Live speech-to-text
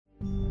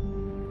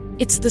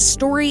It's the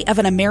story of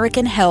an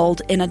American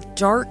held in a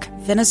dark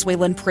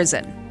Venezuelan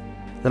prison.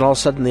 Then all of a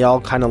sudden they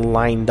all kind of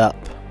lined up.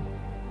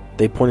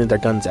 They pointed their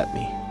guns at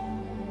me.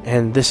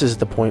 And this is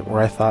the point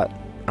where I thought,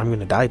 I'm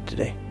going to die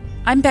today.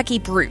 I'm Becky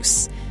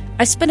Bruce.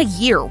 I spent a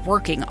year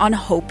working on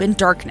Hope in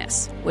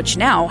Darkness, which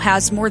now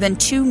has more than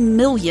 2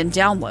 million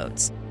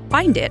downloads.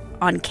 Find it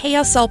on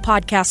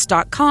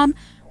kslpodcast.com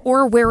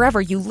or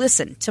wherever you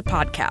listen to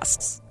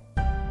podcasts.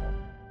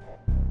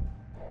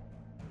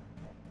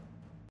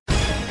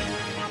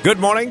 Good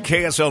morning.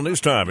 KSL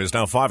News Time is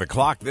now 5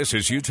 o'clock. This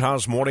is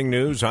Utah's Morning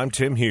News. I'm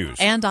Tim Hughes.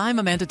 And I'm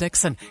Amanda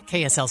Dixon.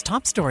 KSL's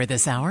top story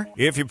this hour.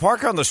 If you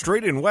park on the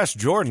street in West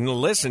Jordan,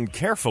 listen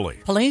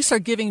carefully. Police are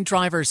giving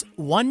drivers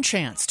one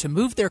chance to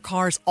move their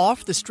cars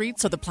off the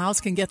street so the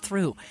plows can get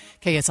through.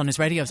 KSL News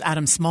Radio's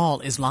Adam Small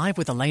is live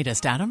with the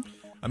latest. Adam?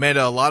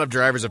 Amanda, a lot of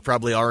drivers have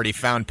probably already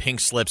found pink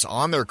slips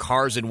on their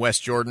cars in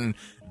West Jordan.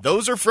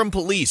 Those are from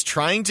police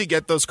trying to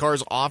get those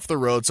cars off the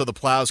road so the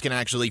plows can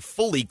actually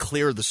fully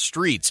clear the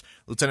streets.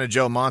 Lieutenant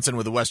Joe Monson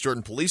with the West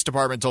Jordan Police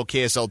Department told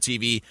KSL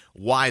TV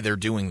why they're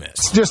doing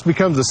this. It just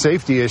becomes a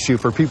safety issue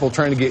for people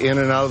trying to get in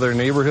and out of their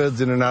neighborhoods,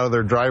 in and out of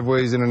their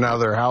driveways, in and out of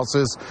their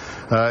houses.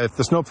 If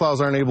the snowplows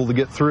aren't able to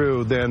get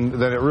through, then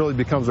it really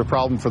becomes a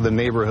problem for the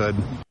neighborhood.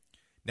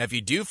 Now, if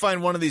you do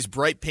find one of these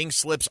bright pink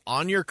slips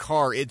on your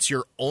car, it's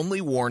your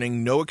only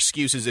warning. No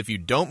excuses. If you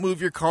don't move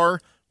your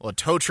car, well, a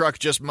tow truck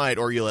just might,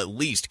 or you'll at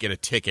least get a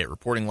ticket.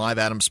 Reporting live,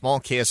 Adam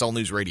Small, KSL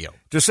News Radio.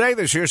 To say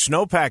this year's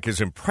snowpack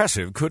is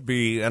impressive could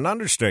be an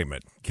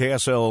understatement.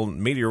 KSL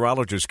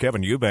meteorologist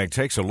Kevin Eubank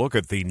takes a look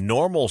at the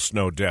normal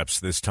snow depths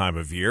this time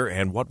of year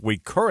and what we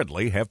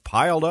currently have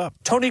piled up.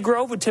 Tony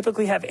Grove would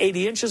typically have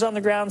 80 inches on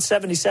the ground,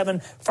 77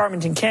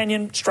 Farmington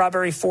Canyon,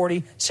 Strawberry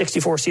 40,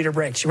 64 Cedar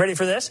Breaks. You ready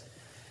for this?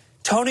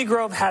 Tony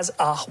Grove has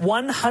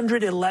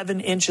 111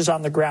 inches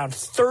on the ground,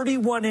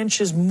 31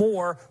 inches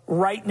more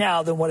right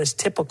now than what is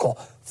typical.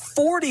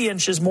 40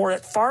 inches more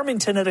at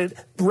Farmington at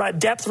a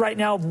depth right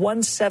now of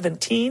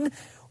 117.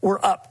 We're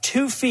up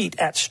 2 feet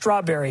at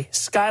Strawberry,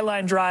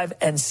 Skyline Drive,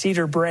 and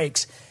Cedar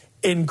Breaks.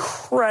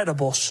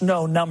 Incredible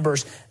snow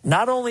numbers.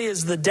 Not only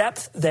is the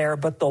depth there,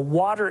 but the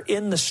water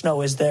in the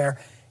snow is there.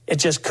 It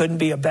just couldn't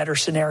be a better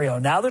scenario.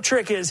 Now the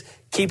trick is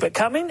keep it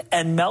coming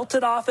and melt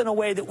it off in a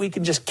way that we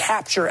can just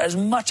capture as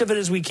much of it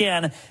as we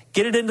can,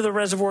 get it into the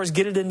reservoirs,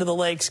 get it into the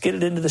lakes, get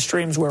it into the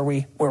streams where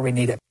we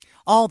need it.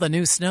 All the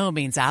new snow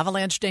means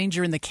avalanche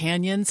danger in the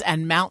canyons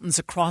and mountains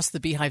across the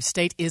Beehive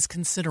State is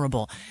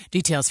considerable.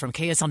 Details from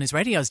KSL News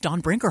Radio's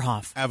Don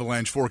Brinkerhoff.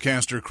 Avalanche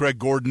forecaster Craig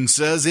Gordon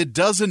says it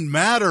doesn't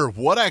matter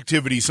what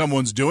activity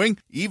someone's doing.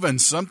 Even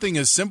something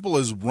as simple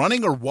as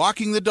running or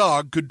walking the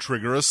dog could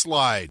trigger a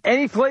slide.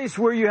 Any place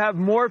where you have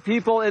more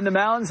people in the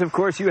mountains, of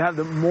course, you have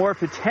the more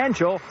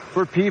potential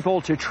for people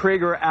to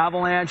trigger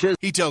avalanches.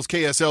 He tells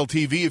KSL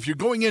TV if you're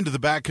going into the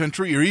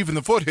backcountry or even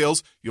the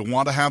foothills, you'll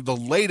want to have the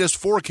latest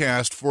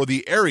forecast for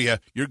the area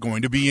you're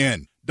going to be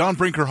in. Don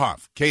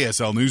Brinkerhoff,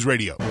 KSL News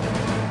Radio.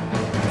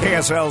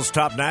 KSL's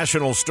top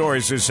national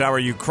stories this hour.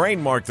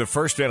 Ukraine marked the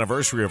first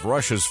anniversary of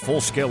Russia's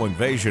full-scale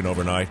invasion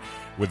overnight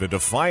with a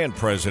defiant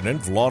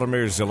president,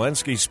 Volodymyr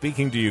Zelensky,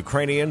 speaking to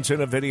Ukrainians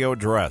in a video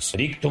address.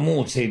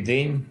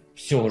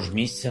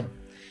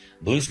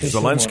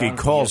 Zelensky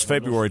calls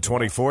February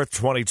 24th,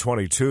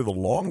 2022, the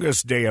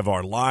longest day of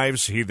our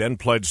lives. He then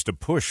pledged to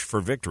push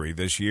for victory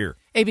this year.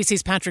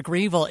 ABC's Patrick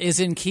Reevell is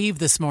in Kyiv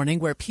this morning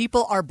where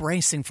people are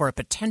bracing for a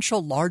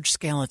potential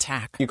large-scale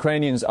attack.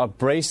 Ukrainians are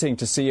bracing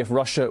to see if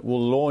Russia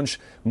will launch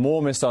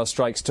more missile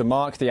strikes to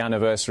mark the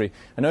anniversary.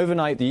 And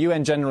overnight, the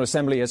UN General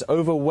Assembly has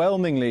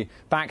overwhelmingly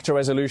backed a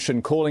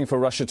resolution calling for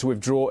Russia to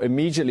withdraw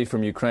immediately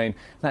from Ukraine.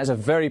 That is a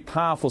very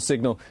powerful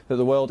signal that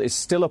the world is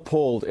still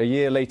appalled a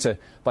year later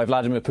by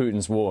Vladimir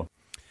Putin's war.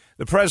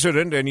 The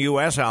president and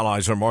U.S.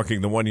 allies are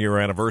marking the one-year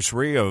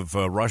anniversary of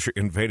Russia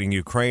invading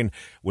Ukraine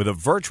with a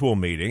virtual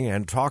meeting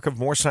and talk of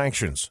more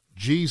sanctions.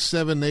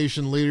 G7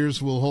 nation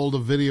leaders will hold a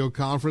video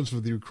conference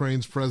with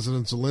Ukraine's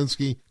President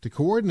Zelensky to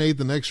coordinate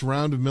the next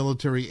round of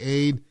military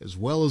aid, as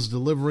well as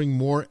delivering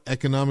more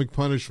economic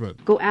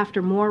punishment. Go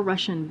after more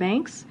Russian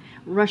banks,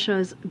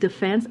 Russia's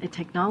defense and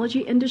technology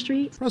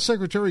industry. Press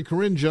Secretary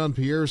Karine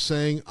Jean-Pierre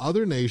saying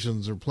other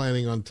nations are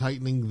planning on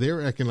tightening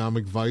their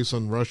economic vice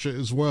on Russia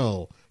as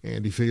well.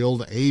 Andy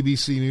Field,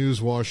 ABC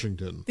News,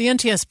 Washington. The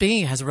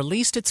NTSB has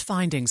released its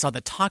findings on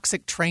the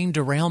toxic train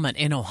derailment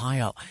in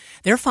Ohio.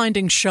 Their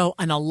findings show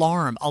an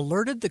alarm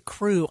alerted the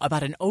crew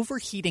about an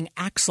overheating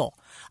axle.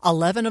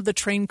 11 of the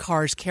train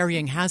cars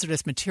carrying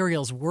hazardous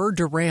materials were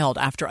derailed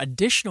after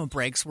additional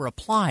brakes were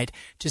applied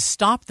to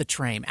stop the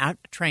train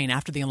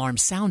after the alarm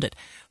sounded.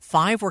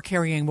 5 were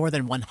carrying more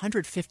than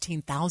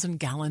 115,000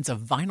 gallons of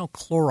vinyl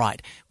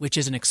chloride, which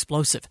is an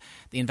explosive.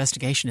 The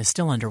investigation is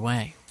still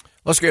underway.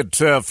 Let's get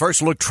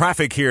first look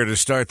traffic here to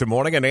start the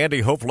morning. And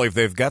Andy, hopefully if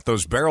they've got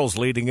those barrels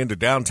leading into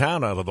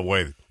downtown out of the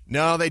way.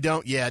 No, they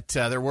don't yet.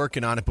 They're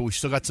working on it, but we've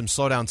still got some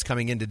slowdowns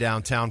coming into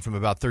downtown from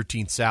about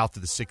 13th South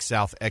to the 6th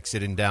South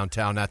exit in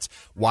downtown. That's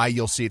why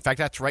you'll see. In fact,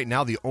 that's right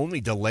now the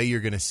only delay you're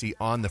going to see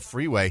on the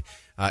freeway.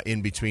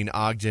 in between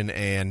Ogden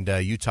and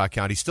Utah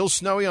County. Still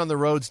snowy on the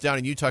roads down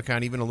in Utah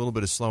County, even a little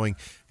bit of slowing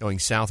going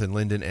south in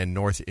Linden and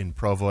north in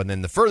Provo. And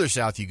then the further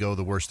south you go,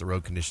 the worse the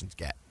road conditions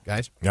get.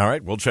 Guys? All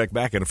right, we'll check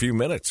back in a few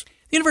minutes.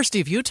 The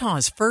University of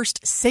Utah's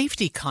first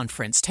safety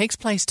conference takes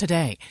place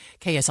today.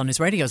 KSL News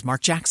Radio's Mark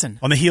Jackson.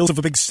 On the heels of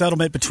a big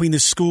settlement between the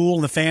school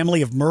and the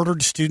family of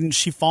murdered student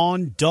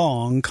Chiffon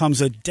Dong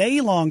comes a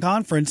day-long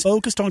conference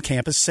focused on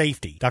campus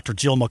safety. Dr.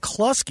 Jill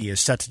McCluskey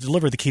is set to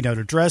deliver the keynote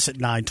address at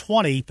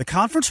 9:20. The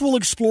conference will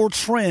explore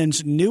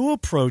trends, new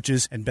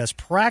approaches, and best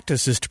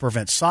practices to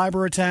prevent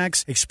cyber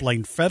attacks,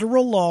 explain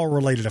federal law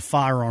related to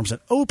firearms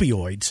and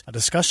opioids, a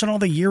discussion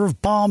on the year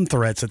of bomb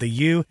threats at the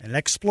U, and an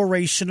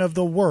exploration of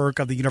the work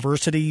of the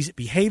university's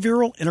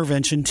behavioral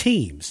intervention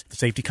teams. The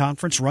safety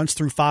conference runs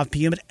through 5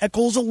 p.m. at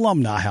Eccles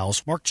Alumni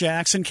House. Mark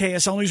Jackson,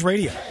 KSL News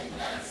Radio.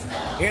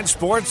 In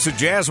sports, the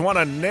Jazz won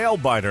a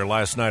nail-biter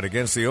last night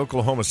against the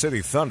Oklahoma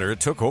City Thunder. It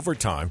took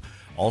overtime.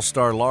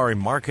 All-star Lauri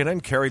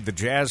Markkanen carried the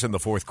Jazz in the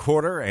fourth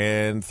quarter,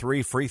 and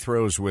 3 free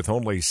throws with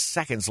only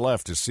seconds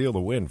left to seal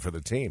the win for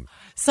the team.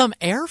 Some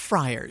air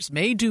fryers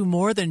may do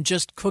more than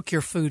just cook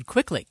your food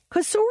quickly.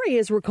 Cosori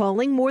is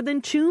recalling more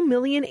than 2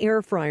 million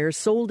air fryers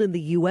sold in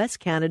the U.S.,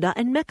 Canada,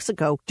 and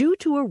Mexico due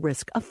to a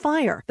risk of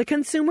fire. The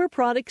Consumer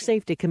Product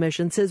Safety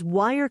Commission says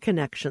wire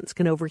connections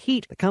can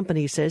overheat. The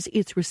company says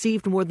it's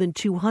received more than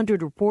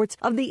 200 reports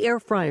of the air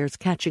fryers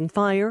catching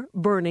fire,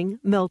 burning,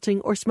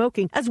 melting, or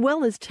smoking, as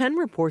well as 10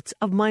 reports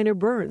of minor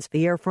burns.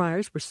 The air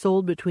fryers were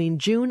sold between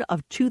June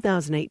of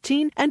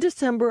 2018 and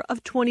December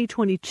of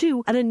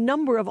 2022 at a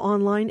number of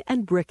online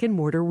and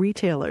brick-and-mortar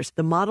retailers.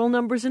 The model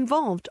numbers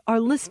involved are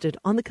listed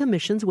on the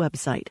Commission's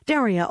website.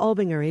 Daria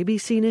Albinger,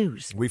 ABC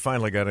News. We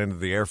finally got into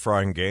the air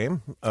frying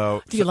game.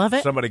 Do you love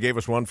it? Somebody gave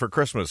us one for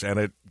Christmas, and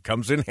it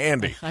comes in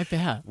handy. I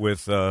bet. With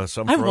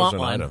some I frozen want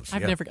one. items.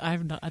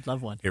 I'd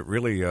love one. It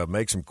really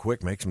makes them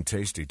quick, makes them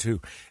tasty,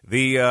 too.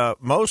 The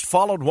most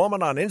followed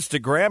woman on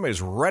Instagram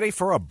is ready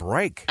for a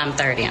break. I'm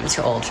 30. I'm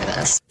too old for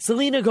this.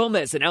 Selena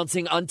Gomez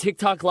announcing on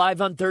TikTok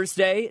Live on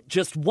Thursday,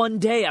 just one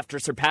day after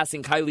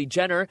surpassing Kylie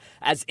Jenner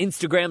as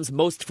Instagram's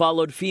most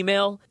followed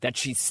female, that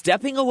she's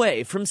stepping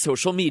away from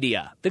social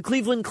media. The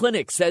Cleveland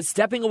Clinic says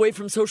stepping away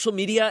from social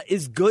media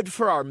is good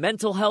for our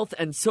mental health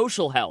and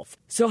social health.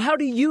 So how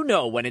do you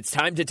know when it's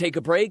time to take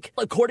a break?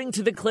 According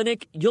to the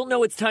clinic, you'll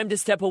know it's time to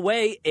step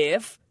away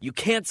if you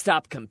can't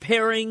stop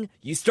comparing,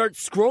 you start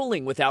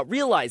scrolling without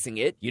realizing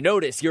it, you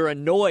notice you're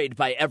annoyed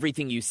by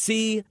everything you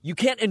see, you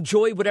can't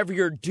enjoy whatever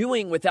you're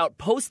doing without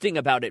posting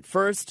about it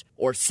first,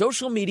 or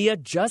social media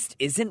just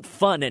isn't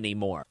fun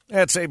anymore.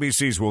 That's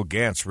ABC's Will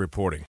Gantz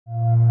reporting.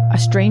 A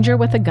stranger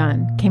with a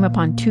gun came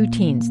upon 2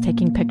 teens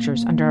taking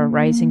pictures under a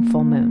rising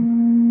full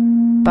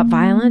moon. But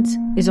violence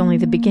is only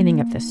the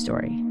beginning of this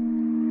story.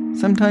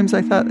 Sometimes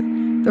I thought,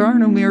 there are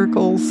no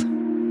miracles.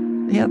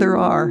 Yeah, there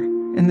are,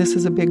 and this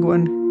is a big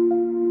one.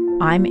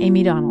 I'm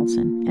Amy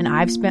Donaldson, and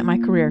I've spent my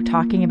career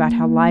talking about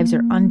how lives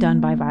are undone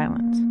by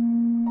violence.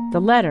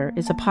 The Letter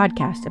is a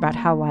podcast about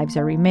how lives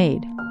are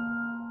remade.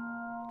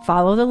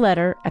 Follow The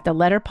Letter at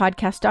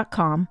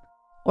theletterpodcast.com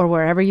or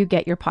wherever you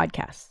get your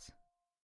podcasts.